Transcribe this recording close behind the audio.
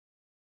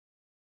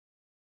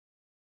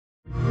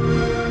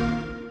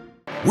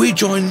we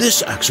join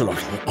this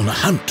axolotl on a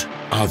hunt.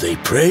 Are they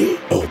prey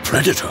or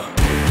predator?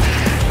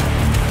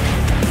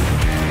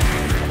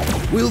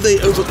 Will they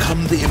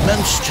overcome the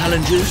immense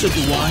challenges of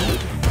the wild?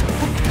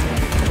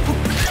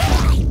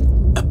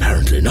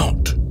 Apparently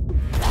not.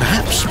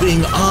 Perhaps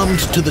being armed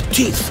to the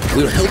teeth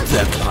will help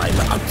their climb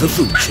up the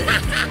food chain.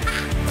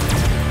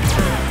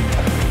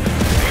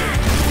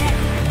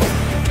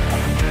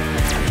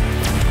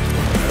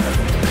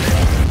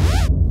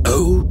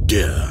 Oh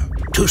dear.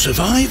 To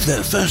survive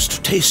their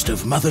first taste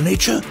of Mother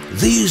Nature,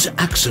 these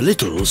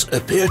axolotls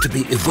appear to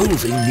be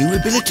evolving new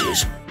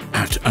abilities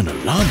at an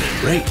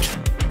alarming rate.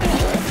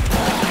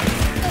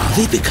 Are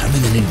they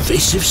becoming an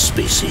invasive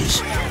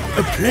species?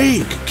 A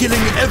plague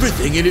killing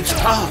everything in its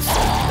path?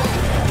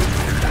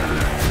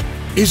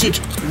 Is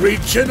it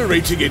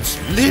regenerating its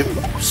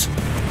limbs?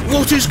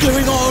 What is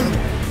going on?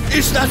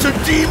 Is that a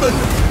demon?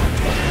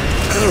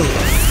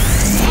 Oh.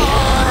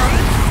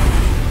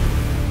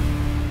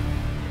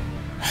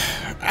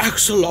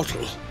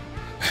 Axolotl.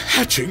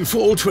 Hatching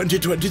fall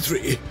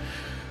 2023.